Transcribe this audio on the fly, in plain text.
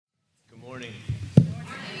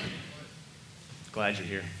Glad you're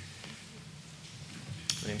here.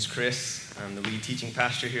 My name's Chris. I'm the lead teaching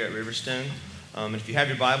pastor here at Riverstone. And if you have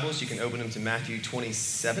your Bibles, you can open them to Matthew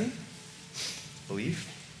 27, I believe.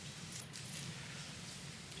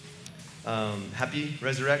 Happy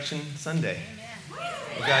Resurrection Sunday.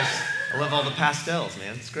 Well, guys, I love all the pastels,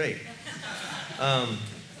 man. It's great.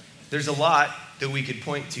 There's a lot that we could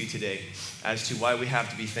point to today as to why we have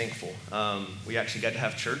to be thankful. We actually got to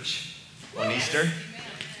have church on Easter.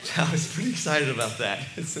 I was pretty excited about that,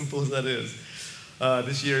 as simple as that is.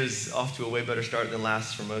 This year is off to a way better start than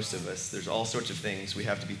last for most of us. There's all sorts of things we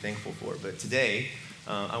have to be thankful for. But today,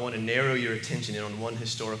 I want to narrow your attention in on one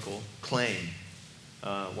historical claim,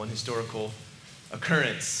 one historical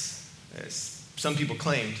occurrence. As some people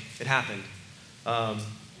claimed it happened. And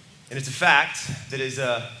it's a fact that is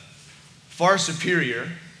far superior,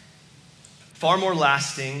 far more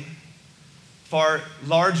lasting, far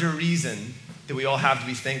larger reason that we all have to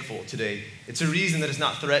be thankful today. It's a reason that is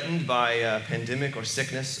not threatened by pandemic or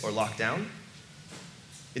sickness or lockdown.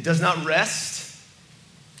 It does not rest,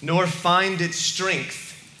 nor find its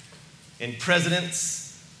strength in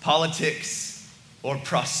presidents, politics, or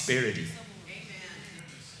prosperity.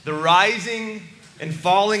 The rising and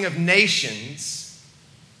falling of nations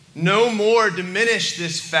no more diminish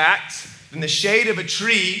this fact than the shade of a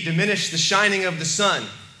tree diminished the shining of the sun.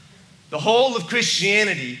 The whole of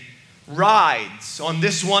Christianity rides on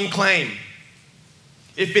this one claim.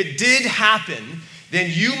 If it did happen,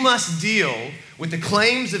 then you must deal with the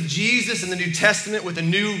claims of Jesus in the New Testament with a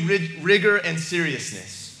new rigor and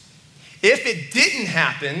seriousness. If it didn't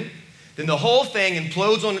happen, then the whole thing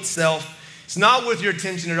implodes on itself. It's not worth your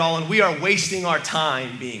attention at all, and we are wasting our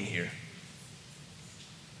time being here.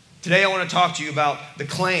 Today I want to talk to you about the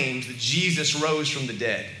claims that Jesus rose from the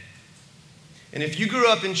dead. And if you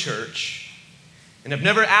grew up in church and have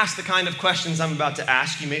never asked the kind of questions I'm about to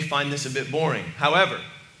ask, you may find this a bit boring. However,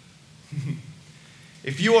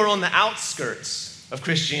 if you are on the outskirts of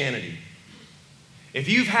Christianity, if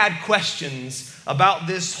you've had questions about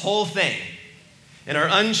this whole thing and are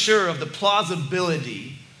unsure of the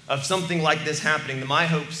plausibility of something like this happening, then my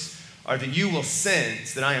hopes are that you will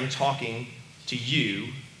sense that I am talking to you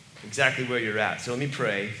exactly where you're at. So let me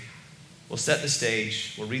pray. We'll set the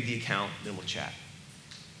stage, we'll read the account, then we'll chat.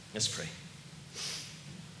 Let's pray.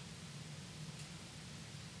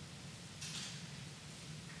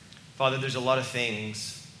 Father, there's a lot of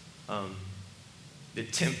things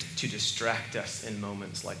that tempt to distract us in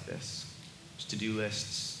moments like this. There's to-do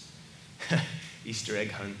lists, Easter egg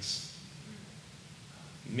hunts,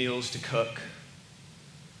 meals to cook,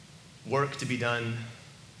 work to be done,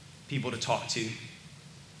 people to talk to,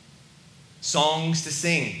 songs to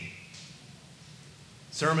sing,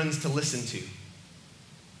 sermons to listen to.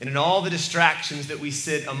 And in all the distractions that we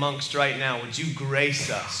sit amongst right now, would you grace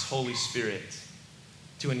us, Holy Spirit,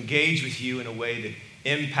 to engage with you in a way that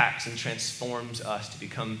impacts and transforms us to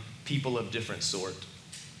become people of different sort,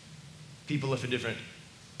 people of a different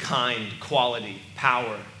kind, quality,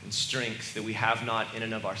 power, and strength that we have not in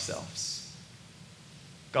and of ourselves.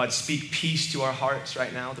 God, speak peace to our hearts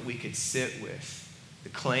right now that we could sit with the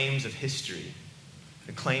claims of history,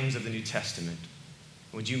 the claims of the New Testament.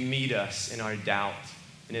 Would you meet us in our doubt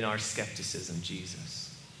and in our skepticism,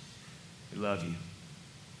 Jesus? We love you.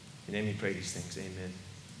 In your name we pray these things, amen.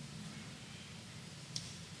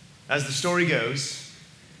 As the story goes,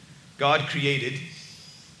 God created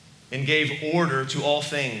and gave order to all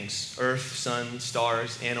things, earth, sun,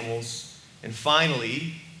 stars, animals, and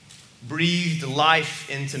finally breathed life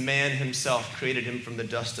into man himself, created him from the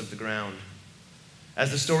dust of the ground.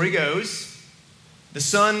 As the story goes, the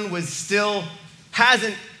sun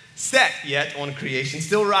hasn't set yet on creation,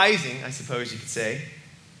 still rising, I suppose you could say,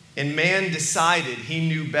 and man decided he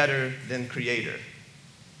knew better than Creator.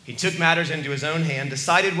 He took matters into his own hand,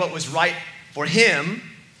 decided what was right for him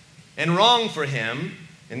and wrong for him,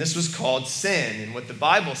 and this was called sin. And what the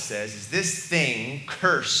Bible says is this thing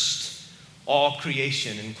cursed all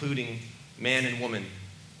creation, including man and woman.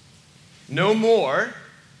 No more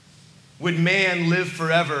would man live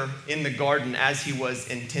forever in the garden as he was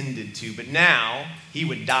intended to, but now he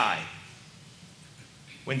would die.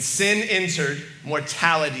 When sin entered,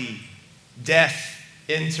 mortality, death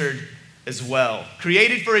entered as well.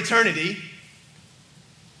 Created for eternity,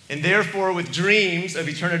 and therefore with dreams of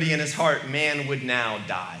eternity in his heart, man would now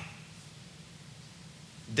die.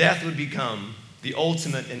 Death would become the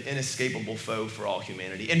ultimate and inescapable foe for all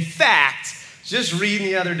humanity. In fact, just reading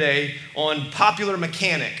the other day on Popular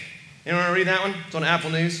Mechanic. Anyone want to read that one? It's on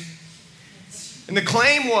Apple News. And the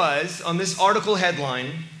claim was, on this article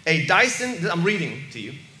headline, I'm reading to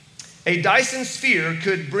you, A Dyson sphere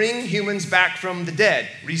could bring humans back from the dead,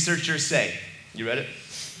 researchers say. You read it?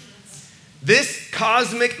 This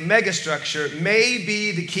cosmic megastructure may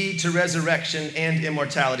be the key to resurrection and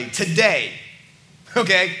immortality today.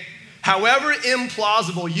 Okay? However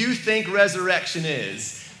implausible you think resurrection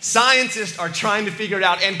is, scientists are trying to figure it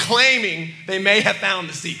out and claiming they may have found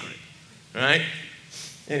the secret. Right?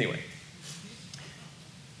 Anyway,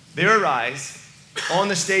 there arise on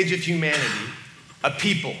the stage of humanity a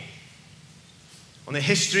people. On the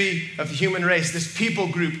history of the human race, this people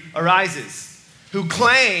group arises who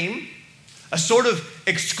claim a sort of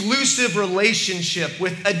exclusive relationship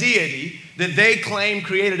with a deity that they claim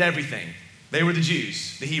created everything. They were the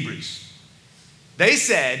Jews, the Hebrews. They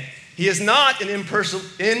said he is not an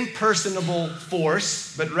impersonable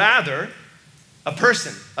force, but rather a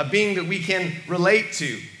person, a being that we can relate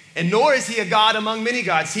to. And nor is he a God among many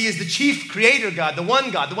gods. He is the chief creator God, the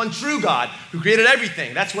one true God who created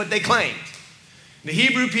everything. That's what they claimed. The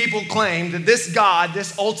Hebrew people claimed that this God,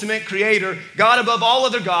 this ultimate creator, God above all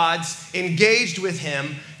other gods, engaged with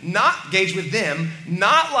them,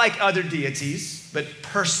 not like other deities, but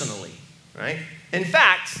personally, right? In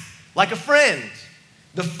fact, like a friend.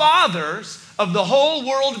 The fathers of the whole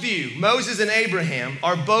worldview, Moses and Abraham,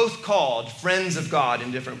 are both called friends of God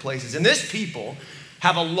in different places. And this people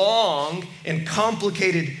have a long and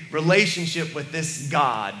complicated relationship with this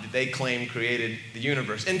God that they claim created the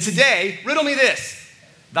universe. And today, riddle me this,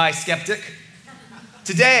 thy skeptic.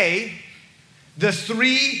 Today, the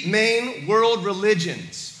three main world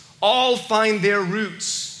religions all find their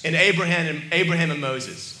roots in Abraham and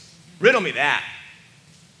Moses. Riddle me that.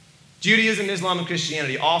 Judaism, Islam, and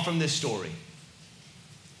Christianity, all from this story.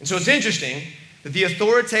 And so it's interesting that the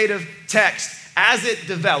authoritative text, as it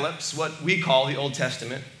develops, what we call the Old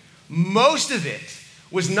Testament, most of it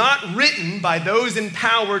was not written by those in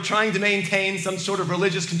power trying to maintain some sort of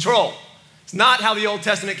religious control. It's not how the Old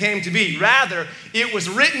Testament came to be. Rather, it was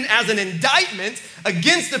written as an indictment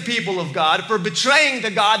against the people of God for betraying the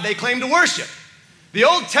God they claim to worship. The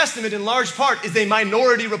Old Testament, in large part, is a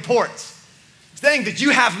minority report, saying that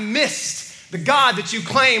you have missed the God that you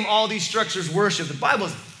claim all these structures worship. The Bible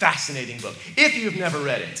is a fascinating book. If you've never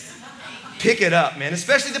read it, pick it up, man,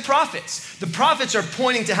 especially the prophets. The prophets are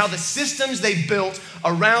pointing to how the systems they built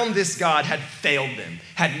around this God had failed them,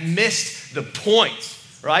 had missed the point,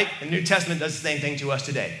 right? The New Testament does the same thing to us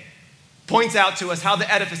today. Points out to us how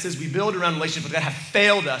the edifices we build around relationship with God have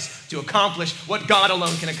failed us to accomplish what God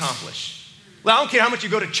alone can accomplish. Well, I don't care how much you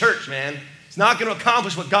go to church, man. It's not going to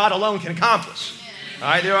accomplish what God alone can accomplish. All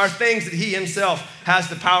right, there are things that he himself has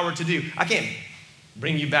the power to do. I can't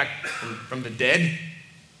bring you back from the dead.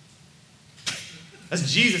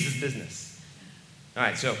 That's Jesus' business. All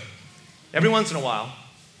right, so every once in a while,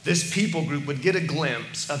 this people group would get a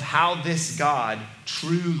glimpse of how this God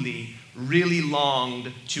truly, really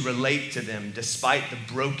longed to relate to them despite the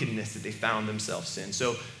brokenness that they found themselves in.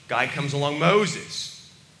 So guy comes along,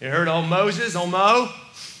 Moses. You heard old Moses, old Mo?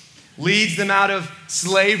 Leads them out of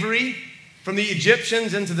slavery from the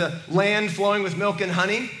Egyptians into the land flowing with milk and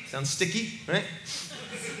honey. Sounds sticky, right?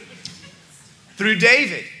 Through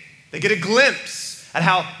David, they get a glimpse at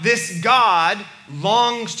how this God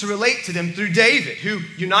longs to relate to them through David, who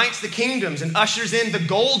unites the kingdoms and ushers in the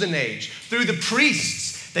golden age. Through the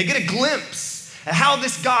priests, they get a glimpse at how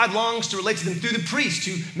this God longs to relate to them through the priests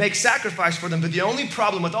who make sacrifice for them. But the only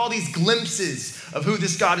problem with all these glimpses of who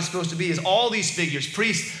this God is supposed to be is all these figures,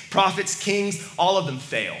 priests, prophets, kings, all of them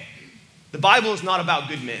fail. The Bible is not about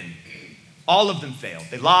good men. All of them failed.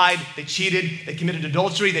 They lied, they cheated, they committed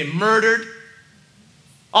adultery, they murdered.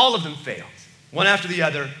 All of them failed. One after the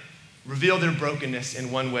other, reveal their brokenness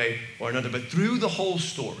in one way or another. But through the whole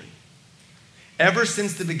story, ever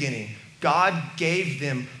since the beginning, God gave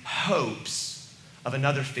them hopes of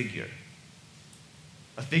another figure.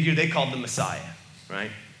 A figure they called the Messiah,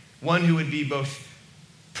 right? One who would be both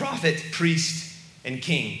prophet, priest, and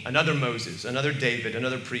king. Another Moses, another David,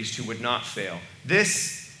 another priest who would not fail.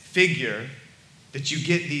 This figure that you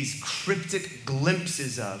get these cryptic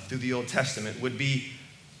glimpses of through the Old Testament would be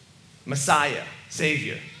Messiah,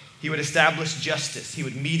 Savior. He would establish justice. He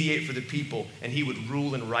would mediate for the people, and he would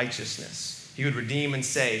rule in righteousness. He would redeem and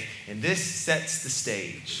save. And this sets the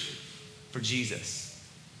stage for Jesus.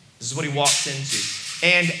 This is what he walks into.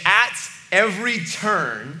 And at every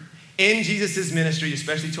turn in Jesus' ministry,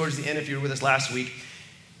 especially towards the end, if you were with us last week,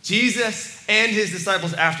 Jesus and his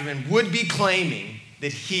disciples after him would be claiming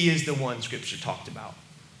that he is the one Scripture talked about.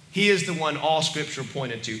 He is the one all Scripture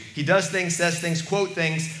pointed to. He does things, says things, quote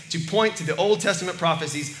things to point to the Old Testament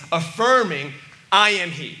prophecies affirming, I am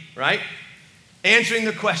he, right? Answering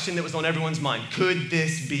the question that was on everyone's mind. Could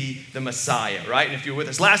this be the Messiah, right? And if you were with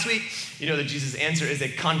us last week, you know that Jesus' answer is a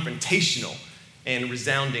confrontational and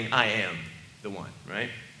resounding I am. the one, right?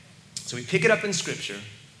 So we pick it up in Scripture.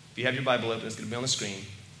 If you have your Bible open, it's going to be on the screen.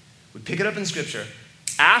 We pick it up in Scripture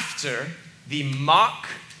after the mock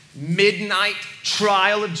midnight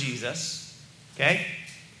trial of Jesus, okay?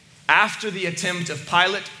 After the attempt of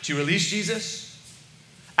Pilate to release Jesus,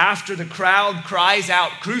 after the crowd cries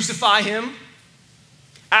out, "Crucify him,"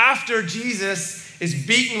 after Jesus is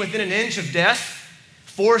beaten within an inch of death,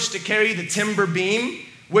 forced to carry the timber beam,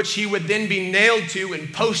 which he would then be nailed to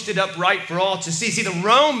and posted upright for all to see. See, the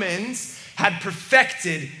Romans had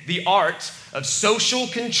perfected the art of social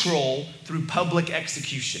control through public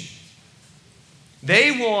execution.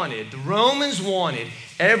 The Romans wanted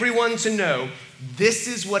everyone to know, this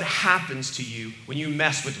is what happens to you when you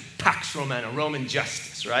mess with Pax Romana, Roman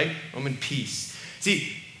justice, right? Roman peace.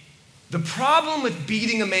 See, the problem with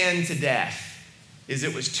beating a man to death is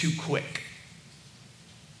it was too quick.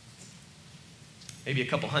 Maybe a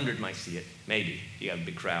couple hundred might see it. Maybe. You got a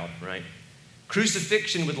big crowd, right?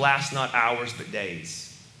 Crucifixion would last not hours, but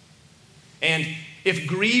days. And if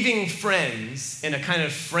grieving friends in a kind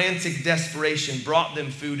of frantic desperation brought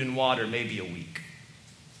them food and water, maybe a week.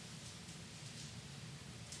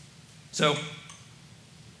 So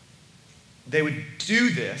they would do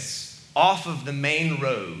this off of the main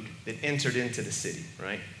road that entered into the city,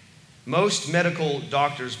 right? Most medical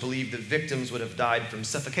doctors believe that victims would have died from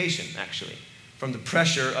suffocation, actually, from the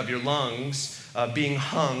pressure of your lungs being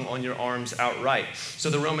hung on your arms outright. So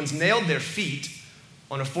the Romans nailed their feet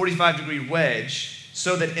on a 45-degree wedge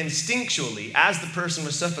so that instinctually, as the person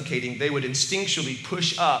was suffocating, they would instinctually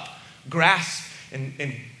push up, grasp,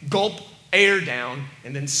 and gulp air down,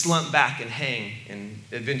 and then slump back and hang and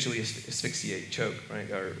eventually asphyxiate, choke, right,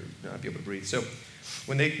 or not be able to breathe. So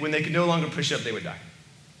when they could no longer push up, they would die.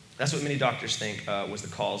 That's what many doctors think was the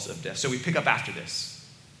cause of death. So we pick up after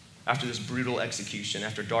this brutal execution,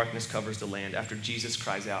 after darkness covers the land, after Jesus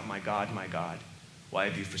cries out, my God, why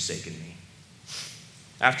have you forsaken me?"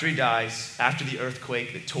 After he dies, after the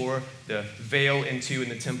earthquake that tore the veil in two in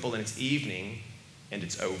the temple, and it's evening, and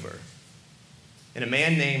it's over. And a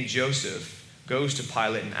man named Joseph goes to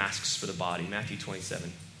Pilate and asks for the body, Matthew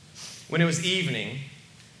 27. When it was evening,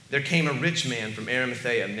 there came a rich man from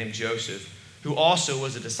Arimathea named Joseph, who also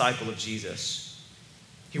was a disciple of Jesus.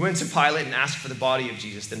 He went to Pilate and asked for the body of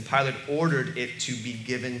Jesus. Then Pilate ordered it to be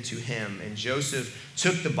given to him. And Joseph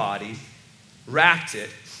took the body, wrapped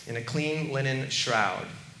it in a clean linen shroud,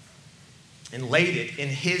 and laid it in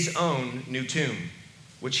his own new tomb,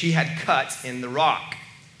 which he had cut in the rock.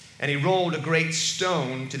 And he rolled a great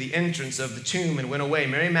stone to the entrance of the tomb and went away.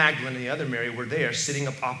 Mary Magdalene and the other Mary were there, sitting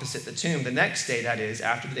up opposite the tomb. The next day, that is,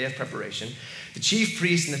 after the day of preparation, the chief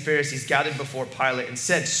priests and the Pharisees gathered before Pilate and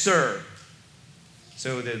said, "Sir,"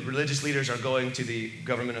 so the religious leaders are going to the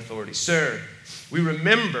government authorities, "Sir, we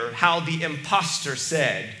remember how the impostor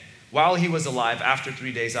said, while he was alive, after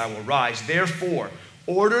 3 days I will rise. Therefore,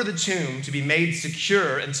 order the tomb to be made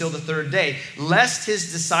secure until the third day, lest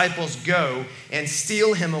his disciples go and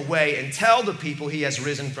steal him away and tell the people he has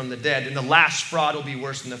risen from the dead. And the last fraud will be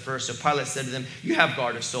worse than the first." So Pilate said to them, "You have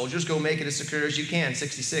guard of soldiers. Go make it as secure as you can."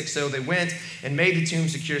 66. So they went and made the tomb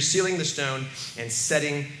secure, sealing the stone and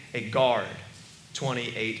setting a guard.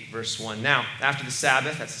 28, verse 1. Now, after the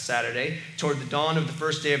Sabbath, that's a Saturday, toward the dawn of the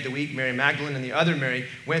first day of the week, Mary Magdalene and the other Mary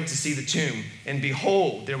went to see the tomb. And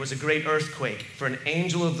behold, there was a great earthquake, for an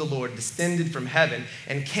angel of the Lord descended from heaven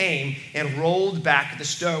and came and rolled back the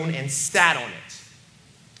stone and sat on it.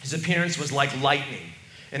 His appearance was like lightning,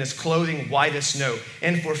 and his clothing white as snow.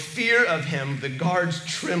 And for fear of him, the guards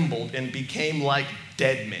trembled and became like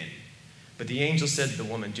dead men. But the angel said to the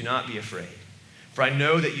woman, "Do not be afraid. For I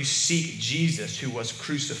know that you seek Jesus who was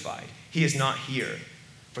crucified. He is not here,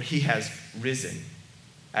 for he has risen,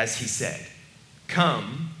 as he said.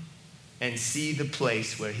 Come and see the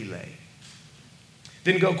place where he lay.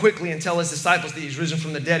 Then go quickly and tell his disciples that he is risen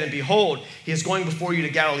from the dead. And behold, he is going before you to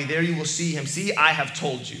Galilee. There you will see him. See, I have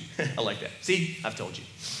told you." I like that. See, I've told you.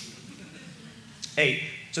 8.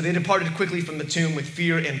 So they departed quickly from the tomb with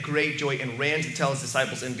fear and great joy and ran to tell his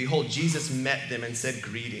disciples. And behold, Jesus met them and said,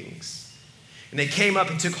 "Greetings." And they came up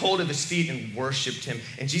and took hold of his feet and worshiped him.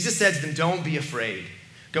 And Jesus said to them, "Don't be afraid.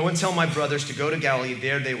 Go and tell my brothers to go to Galilee.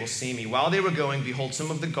 There they will see me." While they were going, behold, some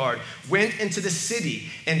of the guard went into the city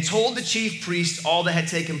and told the chief priests all that had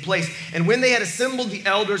taken place. And when they had assembled the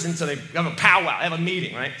elders, and so they have a powwow, they have a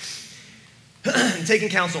meeting, right? And taking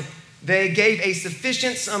counsel, they gave a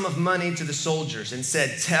sufficient sum of money to the soldiers and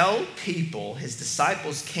said, "Tell people his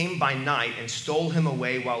disciples came by night and stole him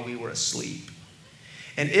away while we were asleep.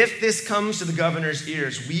 And if this comes to the governor's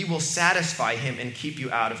ears, we will satisfy him and keep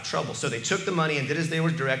you out of trouble. So they took the money and did as they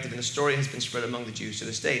were directed, and the story has been spread among the Jews to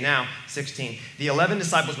this day. Now, 16, the 11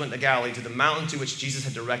 disciples went to Galilee, to the mountain to which Jesus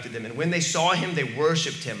had directed them. And when they saw him, they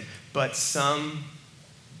worshiped him, but some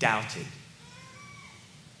doubted.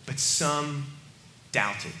 But some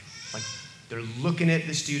doubted. Like they're looking at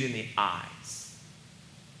this dude in the eyes,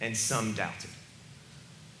 and some doubted.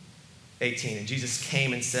 18, and Jesus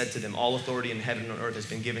came and said to them, all authority in heaven and on earth has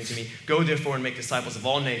been given to me. Go therefore and make disciples of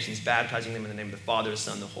all nations, baptizing them in the name of the Father, the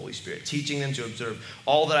Son, and the Holy Spirit, teaching them to observe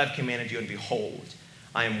all that I've commanded you, and behold,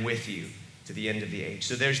 I am with you to the end of the age.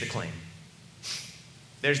 So there's the claim.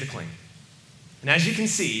 There's the claim. And as you can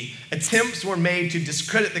see, attempts were made to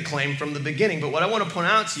discredit the claim from the beginning. But what I want to point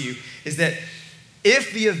out to you is that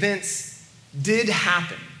if the events did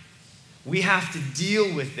happen, we have to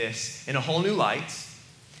deal with this in a whole new light.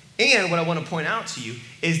 And what I want to point out to you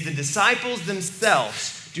is the disciples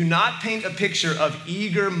themselves do not paint a picture of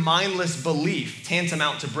eager, mindless belief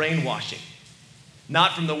tantamount to brainwashing.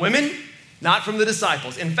 Not from the women, not from the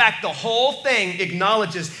disciples. In fact, the whole thing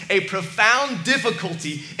acknowledges a profound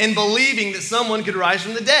difficulty in believing that someone could rise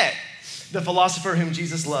from the dead. The philosopher whom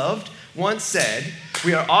Jesus loved once said,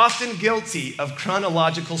 "We are often guilty of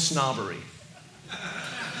chronological snobbery,"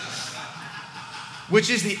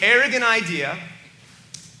 which is the arrogant idea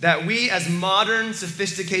that we as modern,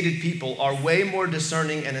 sophisticated people are way more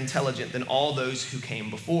discerning and intelligent than all those who came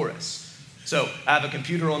before us. So I have a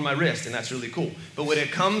computer on my wrist, and that's really cool. But when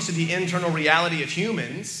it comes to the internal reality of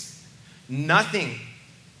humans, nothing,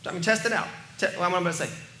 test it out. What am I about to say?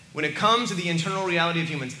 When it comes to the internal reality of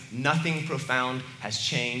humans, nothing profound has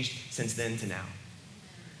changed since then to now,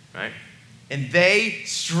 right? And they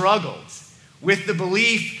struggled with the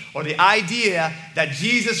belief or the idea that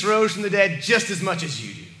Jesus rose from the dead just as much as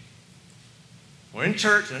you do. We're in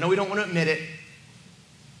church, and I know we don't want to admit it,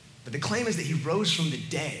 but the claim is that he rose from the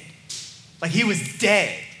dead. Like he was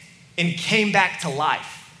dead and came back to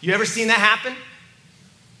life. You ever seen that happen?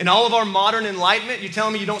 In all of our modern enlightenment, you're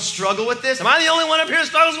telling me you don't struggle with this? Am I the only one up here who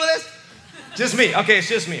struggles with this? Just me. Okay, it's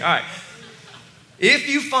just me. All right. If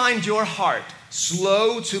you find your heart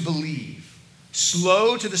slow to believe,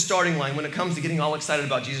 slow to the starting line when it comes to getting all excited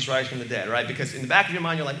about Jesus rising from the dead, right? Because in the back of your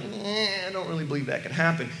mind, you're like, I don't really believe that can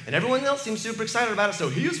happen. And everyone else seems super excited about it, so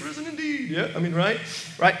he is risen indeed. Yeah, I mean, right?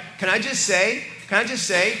 Right? Can I just say,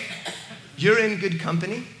 you're in good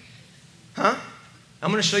company? Huh? I'm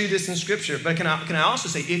going to show you this in Scripture, but can I also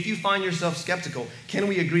say, if you find yourself skeptical, can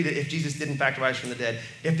we agree that if Jesus did in fact rise from the dead,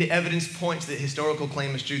 if the evidence points that historical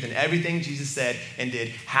claim is true, then everything Jesus said and did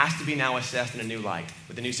has to be now assessed in a new light,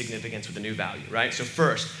 with a new significance, with a new value, right? So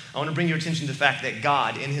first, I want to bring your attention to the fact that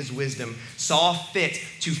God, in his wisdom, saw fit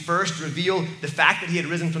to first reveal the fact that he had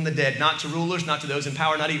risen from the dead, not to rulers, not to those in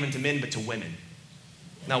power, not even to men, but to women.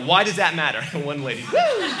 Now, why does that matter? One lady. Woo!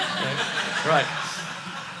 Right.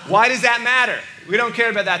 Why does that matter? We don't care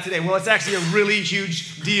about that today. Well, it's actually a really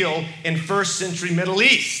huge deal in first century Middle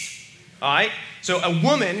East. All right? So a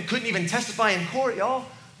woman couldn't even testify in court, y'all.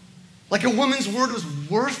 Like a woman's word was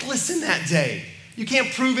worthless in that day. You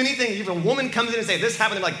can't prove anything. If a woman comes in and says, this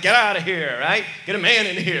happened, they're like, get out of here, right? Get a man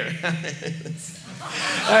in here.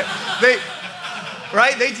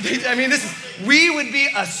 We would be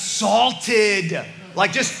assaulted.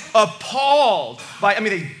 Like just appalled by,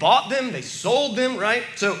 they bought them, they sold them, right?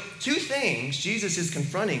 So two things Jesus is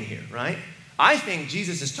confronting here, right? I think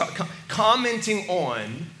Jesus is commenting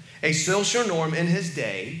on a social norm in his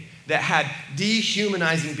day that had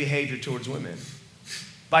dehumanizing behavior towards women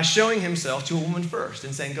by showing himself to a woman first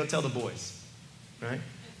and saying, go tell the boys, right?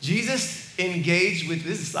 Jesus engaged with,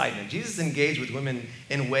 this is a side note, Jesus engaged with women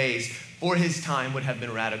in ways for his time would have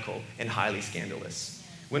been radical and highly scandalous.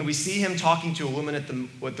 When we see him talking to a woman at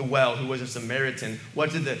the well who was a Samaritan,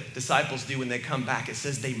 what did the disciples do when they come back? It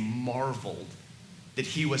says they marveled that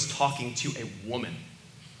he was talking to a woman.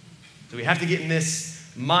 So we have to get in this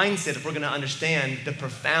mindset if we're going to understand the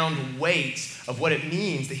profound weight of what it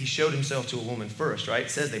means that he showed himself to a woman first, right? It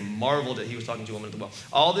says they marveled that he was talking to a woman at the well.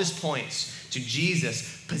 All this points to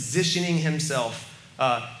Jesus positioning himself,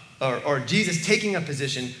 or Jesus taking a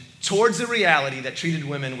position towards the reality that treated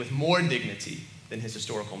women with more dignity than his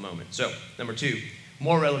historical moment. So, number two,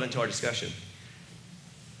 more relevant to our discussion.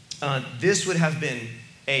 This would have been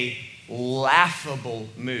a laughable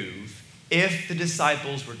move if the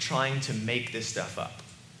disciples were trying to make this stuff up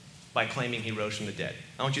by claiming he rose from the dead.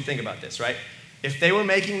 I want you to think about this, right? If they were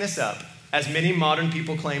making this up, as many modern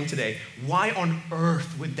people claim today, why on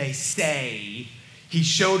earth would they say he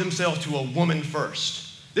showed himself to a woman first?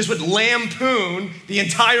 This would lampoon the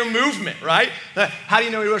entire movement, right? How do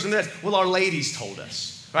you know he rose from the dead? Well, our ladies told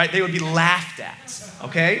us. right? They would be laughed at,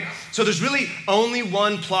 okay? So there's really only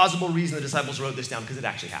one plausible reason the disciples wrote this down, because it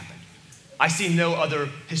actually happened. I see no other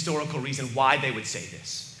historical reason why they would say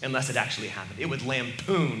this unless it actually happened. It would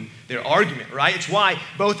lampoon their argument, right? It's why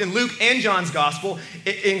both in Luke and John's gospel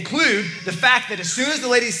include the fact that as soon as the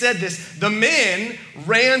lady said this, the men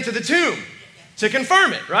ran to the tomb to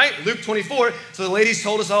confirm it, right? Luke 24, so the ladies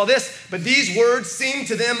told us all this, but these words seemed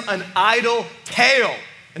to them an idle tale.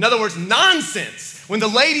 In other words, nonsense. When the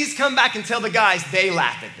ladies come back and tell the guys, they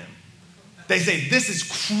laugh at them. They say, this is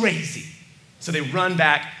crazy. So they run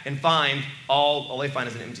back and find all they find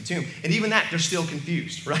is an empty tomb. And even that, they're still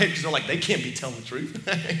confused, right? Because they're like, they can't be telling the truth.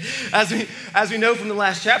 As we know from the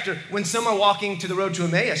last chapter, when some are walking to the road to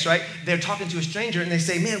Emmaus, right? They're talking to a stranger and they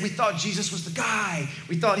say, man, we thought Jesus was the guy.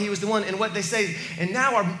 We thought he was the one. And what they say, and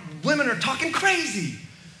now our women are talking crazy.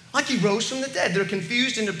 Like he rose from the dead. They're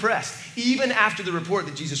confused and depressed. Even after the report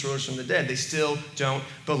that Jesus rose from the dead, they still don't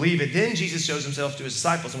believe it. Then Jesus shows himself to his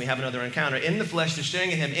disciples, and we have another encounter. In the flesh, they're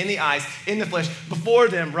staring at him in the eyes, in the flesh, before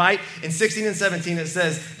them, right? In 16 and 17, it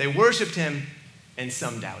says, they worshiped him, and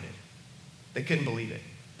some doubted. They couldn't believe it.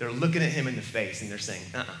 They're looking at him in the face, and they're saying,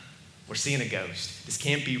 we're seeing a ghost. This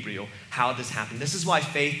can't be real. How did this happen? This is why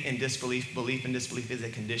faith and disbelief, belief and disbelief is a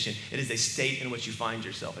condition. It is a state in which you find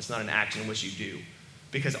yourself. It's not an action in which you do.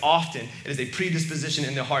 Because often it is a predisposition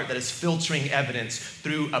in the heart that is filtering evidence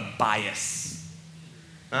through a bias.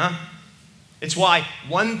 It's why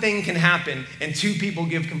one thing can happen and two people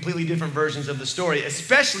give completely different versions of the story,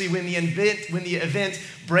 especially when the event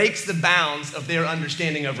breaks the bounds of their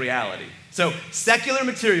understanding of reality. So secular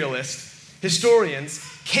materialists, historians,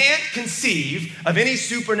 can't conceive of any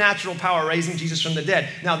supernatural power raising Jesus from the dead.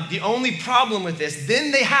 Now, the only problem with this,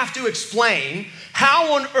 then they have to explain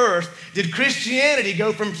how on earth did Christianity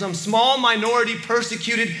go from some small minority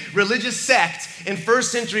persecuted religious sect in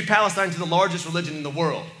first century Palestine to the largest religion in the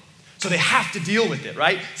world. So they have to deal with it,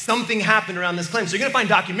 right? Something happened around this claim. So you're going to find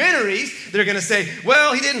documentaries that are going to say,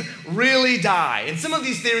 well, he didn't really die. And some of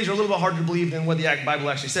these theories are a little bit harder to believe than what the Bible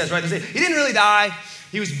actually says, right? They say, he didn't really die.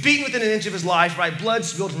 He was beaten within an inch of his life, right? Blood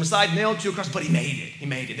spilled from his side, nailed to a cross, but he made it. He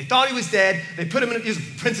made it. They thought he was dead. They put him in, he was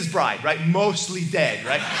Prince's Bride, right? Mostly dead,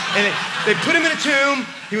 right? And they put him in a tomb.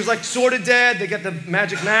 He was like sort of dead. They got the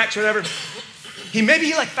magic max or whatever. Maybe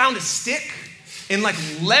he like found a stick and like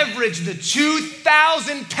leveraged the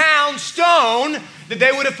 2,000-pound stone that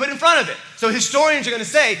they would have put in front of it. So historians are going to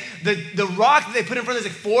say the rock that they put in front of it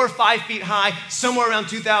is like 4 or 5 feet high, somewhere around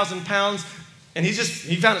 2,000 pounds. And he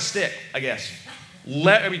found a stick, I guess.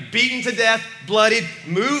 Beaten to death, bloodied,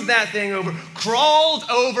 moved that thing over, crawled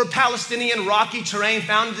over Palestinian rocky terrain,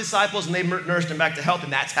 found the disciples, and they nursed him back to health,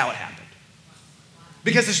 and that's how it happened.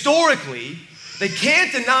 Because historically, they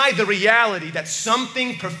can't deny the reality that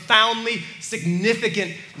something profoundly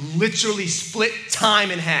significant literally split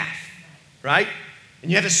time in half, right?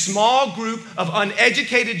 And you had a small group of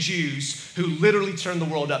uneducated Jews who literally turned the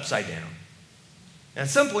world upside down. And at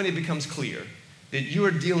some point, it becomes clear that you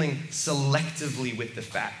are dealing selectively with the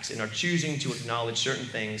facts and are choosing to acknowledge certain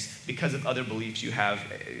things because of other beliefs you have,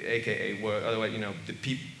 aka, otherwise, the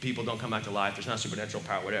people don't come back to life, there's not supernatural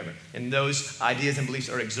power, whatever. And those ideas and beliefs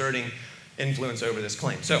are exerting influence over this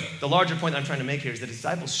claim. So the larger point I'm trying to make here is the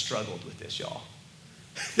disciples struggled with this, y'all.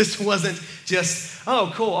 This wasn't just,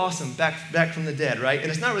 oh, cool, awesome, back from the dead, right?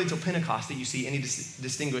 And it's not really until Pentecost that you see any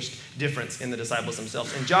distinguished difference in the disciples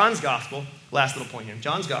themselves. In John's gospel, last little point here, in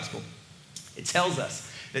John's gospel, it tells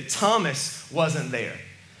us that Thomas wasn't there.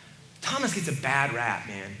 Thomas gets a bad rap,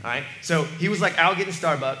 man, all right? So he was like out getting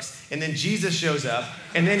Starbucks, and then Jesus shows up,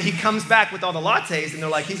 and then he comes back with all the lattes, and they're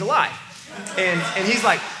like, he's alive. And he's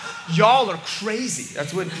like, y'all are crazy.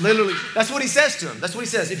 That's what he says to them. That's what he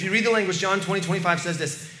says. If you read the language, John 20:25 says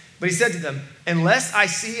this. But he said to them, unless I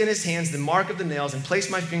see in his hands the mark of the nails, and place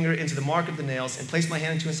my finger into the mark of the nails, and place my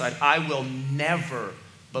hand into his side, I will never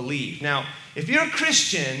believe. Now, if you're a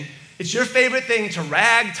Christian, it's your favorite thing to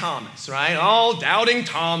rag Thomas, right? Oh, doubting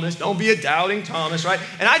Thomas. Don't be a doubting Thomas, right?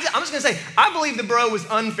 And I'm just going to say, I believe the bro was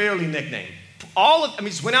unfairly nicknamed.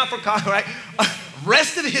 Just went out for coffee, right?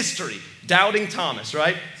 Rest of the history, doubting Thomas,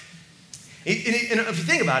 right? And if you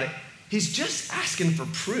think about it, he's just asking for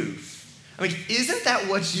proof. Isn't that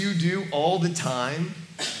what you do all the time?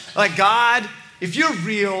 Like, God, if you're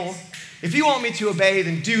real, if you want me to obey,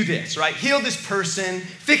 then do this, right? Heal this person,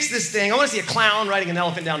 fix this thing. I want to see a clown riding an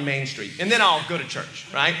elephant down Main Street, and then I'll go to church,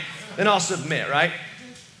 right? Then I'll submit, right?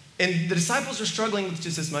 And the disciples are struggling with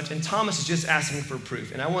just as much, and Thomas is just asking for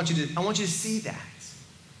proof. And I want you to see that.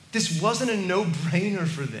 This wasn't a no-brainer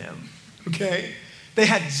for them, okay? They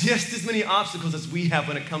had just as many obstacles as we have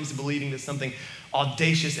when it comes to believing that something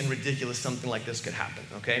audacious and ridiculous, something like this could happen,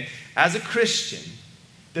 okay? As a Christian,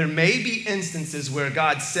 There may be instances where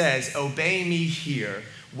God says, obey me here,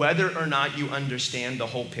 whether or not you understand the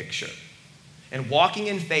whole picture. And walking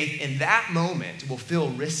in faith in that moment will feel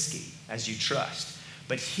risky as you trust.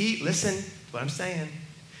 But listen to what I'm saying.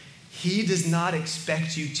 He does not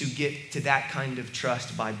expect you to get to that kind of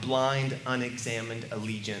trust by blind, unexamined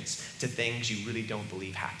allegiance to things you really don't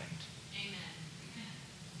believe happened. Amen.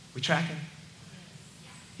 We tracking?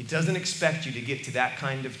 He doesn't expect you to get to that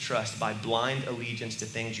kind of trust by blind allegiance to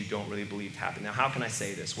things you don't really believe happened. Now, how can I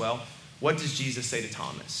say this? Well, what does Jesus say to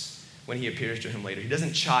Thomas when he appears to him later? He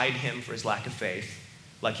doesn't chide him for his lack of faith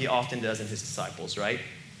like he often does in his disciples, right?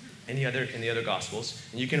 In the other Gospels.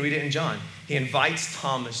 And you can read it in John. He invites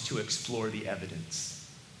Thomas to explore the evidence.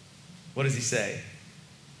 What does he say?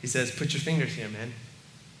 He says, put your fingers here, man.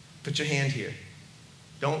 Put your hand here.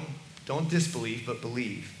 Don't disbelieve, but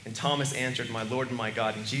believe. And Thomas answered, my Lord and my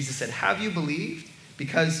God. And Jesus said, have you believed?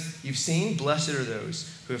 Because you've seen, blessed are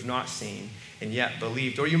those who have not seen and yet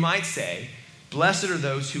believed. Or you might say, blessed are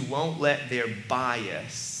those who won't let their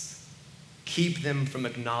bias keep them from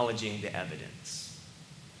acknowledging the evidence.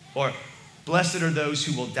 Or blessed are those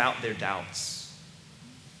who will doubt their doubts.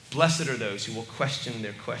 Blessed are those who will question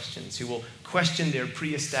their questions, who will question their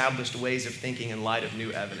pre-established ways of thinking in light of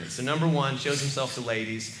new evidence. So number one, shows himself to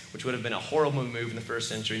ladies, which would have been a horrible move in the first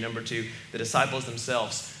century. Number two, the disciples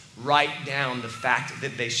themselves write down the fact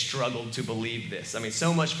that they struggled to believe this. I mean,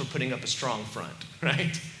 so much for putting up a strong front,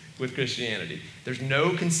 right, with Christianity. There's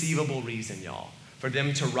no conceivable reason, y'all, for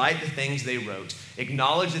them to write the things they wrote,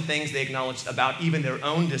 acknowledge the things they acknowledged about even their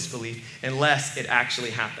own disbelief, unless it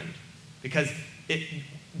actually happened. Because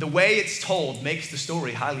the way it's told makes the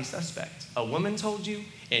story highly suspect. A woman told you,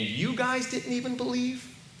 and you guys didn't even believe?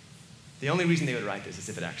 The only reason they would write this is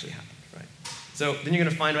if it actually happened, right? So then you're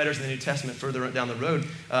going to find writers in the New Testament further down the road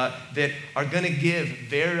that are going to give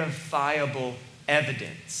verifiable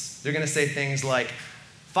evidence. They're going to say things like,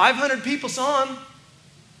 500 people saw him.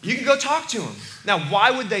 You can go talk to him. Now, why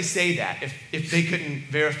would they say that if they couldn't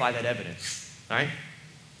verify that evidence, all right?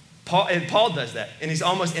 Paul does that, and he's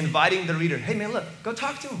almost inviting the reader, hey, man, look, go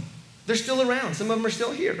talk to them. They're still around. Some of them are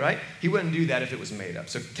still here, right? He wouldn't do that if it was made up.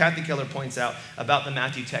 So Kathy Keller points out about the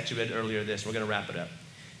Matthew text we read earlier this. We're going to wrap it up.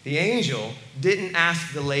 The angel didn't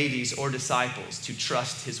ask the ladies or disciples to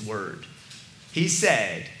trust his word. He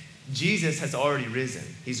said, Jesus has already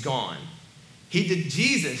risen. He's gone.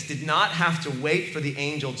 Jesus did not have to wait for the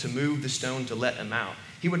angel to move the stone to let him out.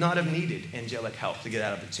 He would not have needed angelic help to get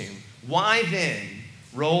out of the tomb. Why then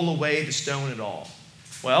roll away the stone at all?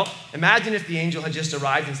 Well, imagine if the angel had just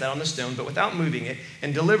arrived and sat on the stone, but without moving it,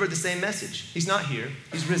 and delivered the same message. He's not here.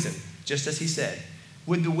 He's risen, just as he said.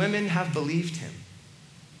 Would the women have believed him?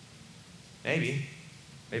 Maybe.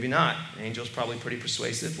 Maybe not. The angel's probably pretty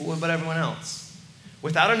persuasive, but what about everyone else?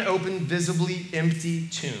 Without an open, visibly empty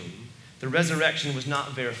tomb, the resurrection was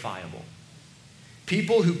not verifiable.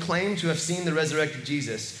 People who claimed to have seen the resurrected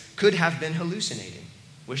Jesus could have been hallucinating.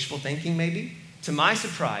 Wishful thinking, maybe? To my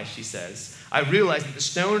surprise, she says, I realized that the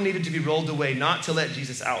stone needed to be rolled away not to let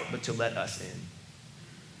Jesus out, but to let us in.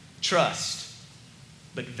 Trust,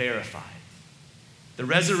 but verified. The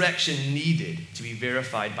resurrection needed to be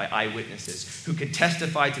verified by eyewitnesses who could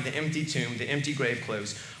testify to the empty tomb, the empty grave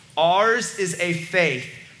clothes. Ours is a faith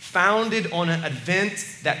founded on an event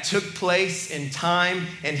that took place in time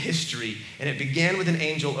and history. And it began with an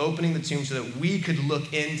angel opening the tomb so that we could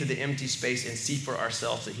look into the empty space and see for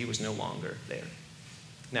ourselves that he was no longer there.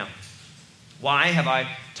 Now, why have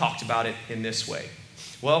I talked about it in this way?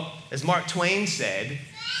 Well, as Mark Twain said,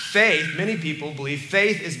 faith, many people believe,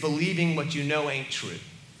 faith is believing what you know ain't true.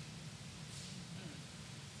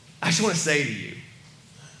 I just want to say to you,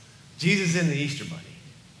 Jesus isn't the Easter Bunny.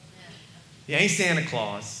 He ain't Santa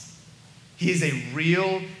Claus. He is a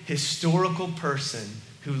real historical person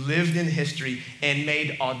who lived in history and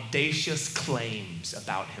made audacious claims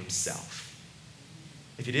about himself.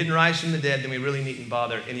 If he didn't rise from the dead, then we really needn't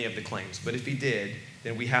bother any of the claims. But if he did,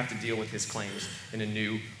 then we have to deal with his claims in a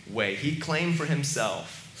new way. He claimed for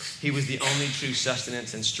himself he was the only true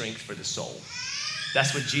sustenance and strength for the soul.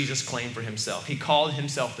 That's what Jesus claimed for himself. He called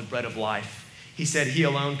himself the bread of life. He said he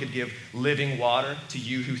alone could give living water to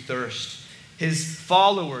you who thirst. His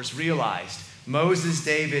followers realized Moses,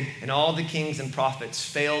 David, and all the kings and prophets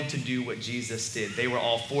failed to do what Jesus did. They were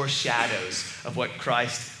all foreshadows of what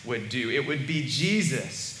Christ would do. It would be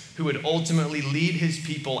Jesus who would ultimately lead his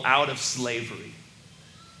people out of slavery.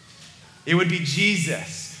 It would be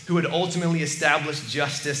Jesus who would ultimately establish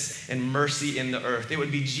justice and mercy in the earth. It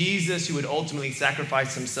would be Jesus who would ultimately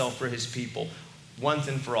sacrifice himself for his people once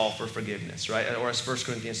and for all for forgiveness, right? Or as 1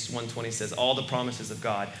 Corinthians 1:20 says, all the promises of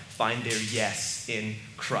God find their yes in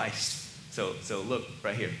Christ. So look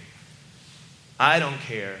right here. I don't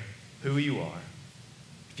care who you are.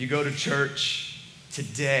 If you go to church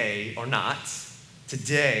today or not,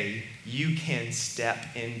 today you can step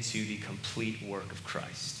into the complete work of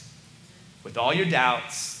Christ. With all your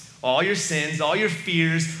doubts, all your sins, all your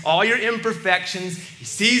fears, all your imperfections, he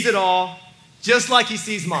sees it all just like he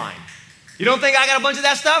sees mine. You don't think I got a bunch of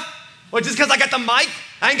that stuff? Or just because I got the mic,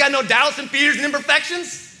 I ain't got no doubts and fears and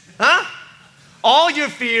imperfections? Huh? All your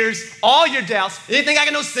fears, all your doubts. You think I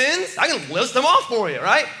got no sins? I can list them off for you,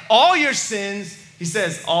 right? All your sins, he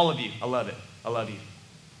says, all of you. I love it. I love you.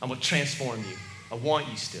 I'm going to transform you. I want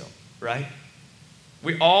you still, right?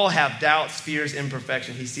 We all have doubts, fears,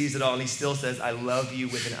 imperfection. He sees it all, and he still says, I love you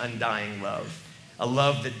with an undying love. A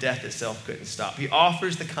love that death itself couldn't stop. He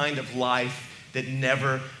offers the kind of life that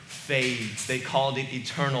never fades. They called it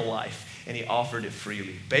eternal life, and he offered it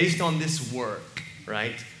freely. Based on this work,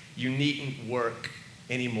 right, you needn't work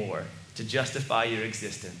anymore to justify your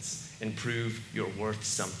existence and prove you're worth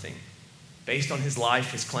something. Based on his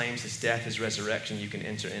life, his claims, his death, his resurrection, you can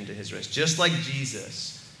enter into his rest. Just like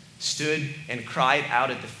Jesus stood and cried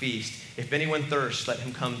out at the feast, if anyone thirsts, let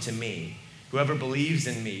him come to me. Whoever believes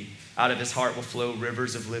in me, out of his heart will flow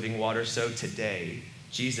rivers of living water. So today,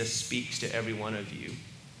 Jesus speaks to every one of you,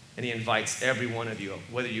 and he invites every one of you,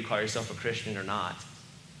 whether you call yourself a Christian or not,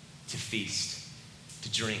 to feast,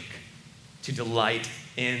 to drink, to delight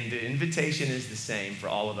in. The invitation is the same for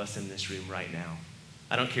all of us in this room right now.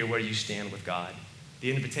 I don't care where you stand with God.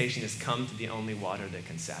 The invitation is come to the only water that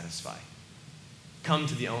can satisfy. Come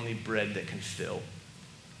to the only bread that can fill.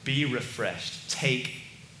 Be refreshed. Take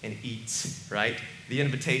and eat, right? The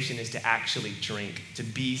invitation is to actually drink, to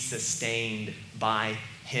be sustained by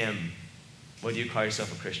him, whether you call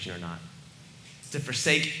yourself a Christian or not. To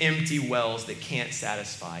forsake empty wells that can't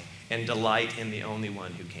satisfy and delight in the only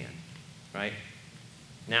one who can, right?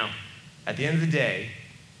 Now, at the end of the day,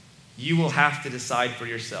 you will have to decide for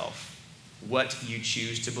yourself what you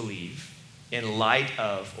choose to believe in light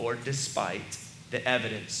of or despite the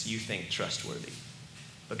evidence you think trustworthy.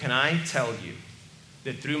 But can I tell you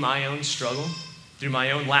that through my own struggle, through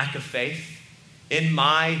my own lack of faith, in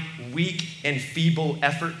my weak and feeble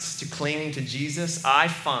efforts to cling to Jesus, I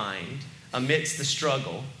find, amidst the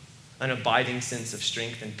struggle, an abiding sense of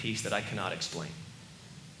strength and peace that I cannot explain.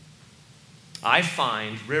 I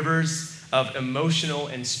find rivers of emotional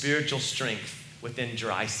and spiritual strength within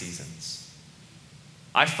dry seasons.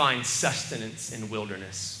 I find sustenance in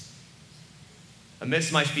wilderness.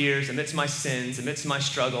 Amidst my fears, amidst my sins, amidst my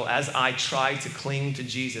struggle, as I try to cling to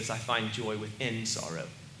Jesus, I find joy within sorrow.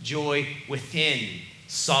 Joy within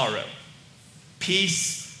sorrow.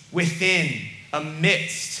 Peace within,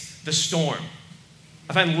 amidst the storm.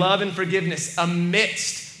 I find love and forgiveness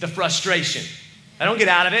amidst the frustration. I don't get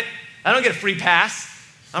out of it. I don't get a free pass.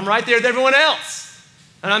 I'm right there with everyone else.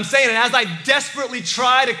 And I'm saying, and as I desperately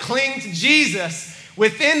try to cling to Jesus,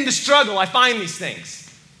 within the struggle, I find these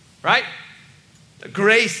things, right?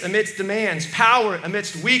 Grace amidst demands, power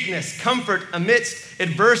amidst weakness, comfort amidst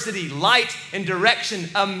adversity, light and direction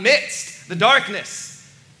amidst the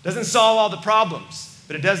darkness. Doesn't solve all the problems,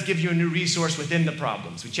 but it does give you a new resource within the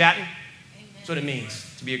problems. We chatting? Amen. That's what it means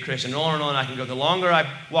to be a Christian. On and on I can go. The longer I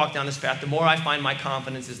walk down this path, the more I find my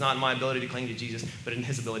confidence is not in my ability to cling to Jesus, but in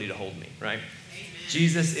his ability to hold me, right? Amen.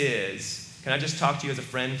 Jesus is, can I just talk to you as a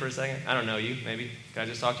friend for a second? I don't know you, maybe. Can I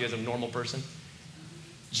just talk to you as a normal person?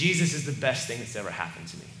 Jesus is the best thing that's ever happened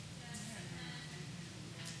to me.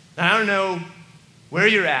 Now, I don't know where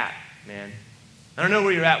you're at, man. I don't know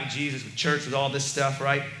where you're at with Jesus, with church, with all this stuff,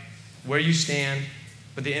 right? Where you stand,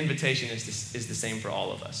 but the invitation is the same for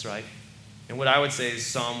all of us, right? And what I would say is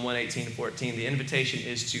Psalm 118:14. The invitation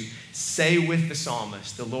is to say with the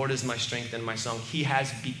psalmist, the Lord is my strength and my song. He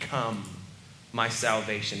has become my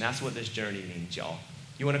salvation. That's what this journey means, y'all.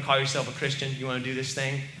 You want to call yourself a Christian? You want to do this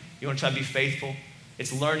thing? You want to try to be faithful?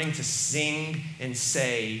 It's learning to sing and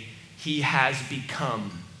say, he has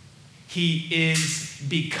become. He is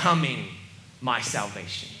becoming my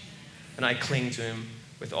salvation. And I cling to him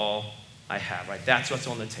with all I have, right? That's what's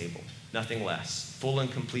on the table, nothing less. Full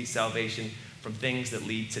and complete salvation from things that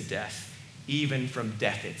lead to death, even from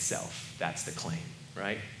death itself. That's the claim,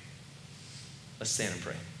 right? Let's stand and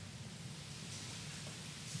pray.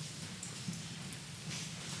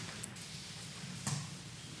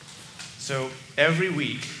 So every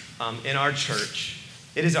week in our church,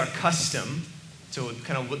 it is our custom to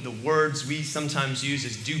kind of what the words we sometimes use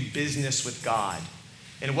is do business with God.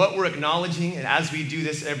 And what we're acknowledging, and as we do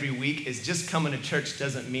this every week, is just coming to church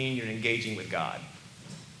doesn't mean you're engaging with God.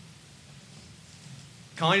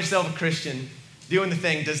 Calling yourself a Christian, doing the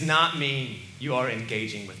thing, does not mean you are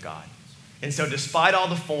engaging with God. And so despite all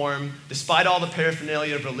the form, despite all the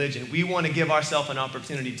paraphernalia of religion, we want to give ourselves an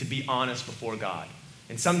opportunity to be honest before God.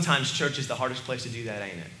 And sometimes church is the hardest place to do that,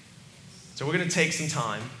 ain't it? So we're going to take some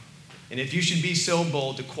time. And if you should be so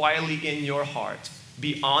bold to quietly in your heart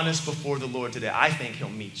be honest before the Lord today, I think he'll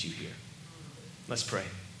meet you here. Let's pray.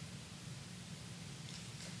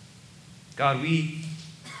 God, we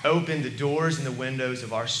open the doors and the windows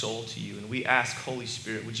of our soul to you, and we ask, Holy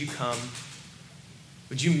Spirit, would you come?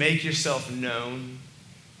 Would you make yourself known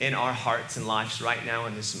in our hearts and lives right now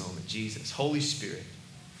in this moment, Jesus? Holy Spirit,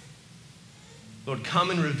 Lord, come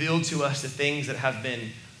and reveal to us the things that have been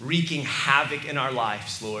wreaking havoc in our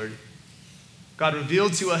lives, Lord. God, reveal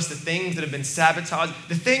to us the things that have been sabotaged,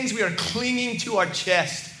 the things we are clinging to our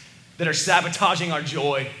chest that are sabotaging our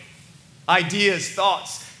joy. Ideas,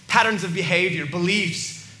 thoughts, patterns of behavior,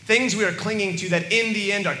 beliefs, things we are clinging to that in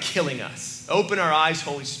the end are killing us. Open our eyes,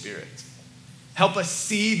 Holy Spirit. Help us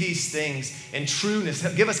see these things in trueness.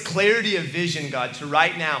 Give us clarity of vision, God, to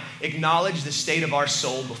right now acknowledge the state of our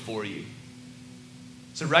soul before you.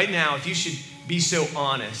 So right now, if you should be so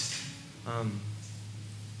honest, I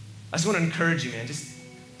just want to encourage you, man. Just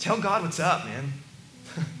tell God what's up, man.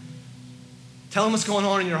 Tell him what's going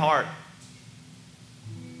on in your heart.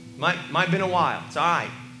 Might have been a while. It's all right.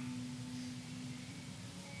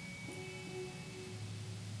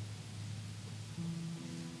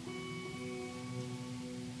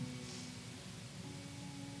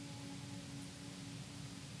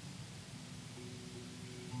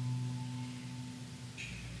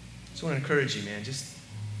 I want to encourage you, man. Just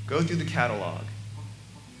go through the catalog.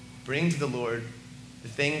 Bring to the Lord the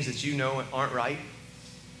things that you know aren't right.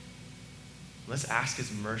 Let's ask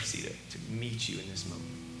his mercy to meet you in this moment.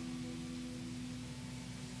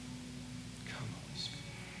 Come, Holy Spirit.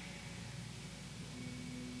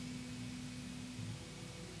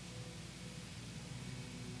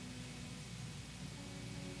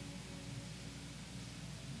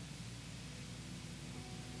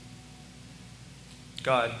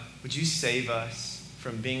 God, would you save us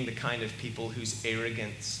from being the kind of people whose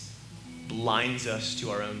arrogance blinds us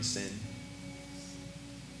to our own sin?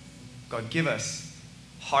 God, give us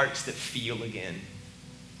hearts that feel again.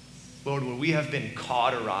 Lord, where we have been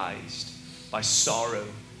cauterized by sorrow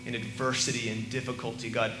and adversity and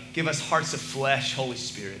difficulty, God, give us hearts of flesh, Holy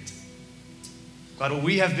Spirit. God, where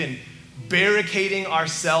we have been barricading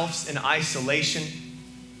ourselves in isolation,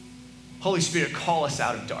 Holy Spirit, call us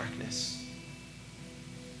out of darkness.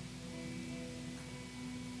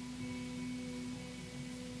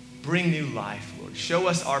 Bring new life, Lord. Show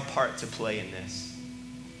us our part to play in this.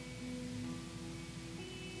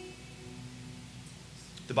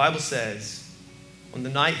 The Bible says, on the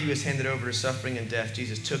night he was handed over to suffering and death,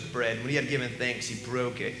 Jesus took bread. When he had given thanks, he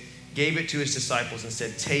broke it, gave it to his disciples, and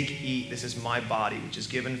said, "Take, eat. This is my body, which is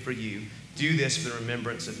given for you. Do this for the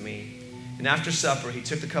remembrance of me." And after supper, he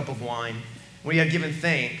took the cup of wine. When he had given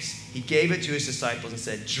thanks, he gave it to his disciples and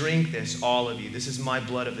said, "Drink this, all of you. This is my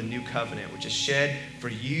blood of the new covenant, which is shed for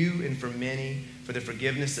you and for many for the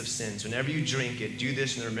forgiveness of sins. Whenever you drink it, do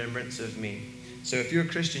this in the remembrance of me." So if you're a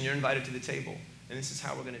Christian, you're invited to the table. And this is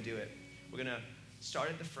how we're going to do it. We're going to start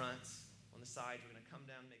at the front. On the side, we're going to come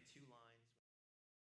down and make two lines.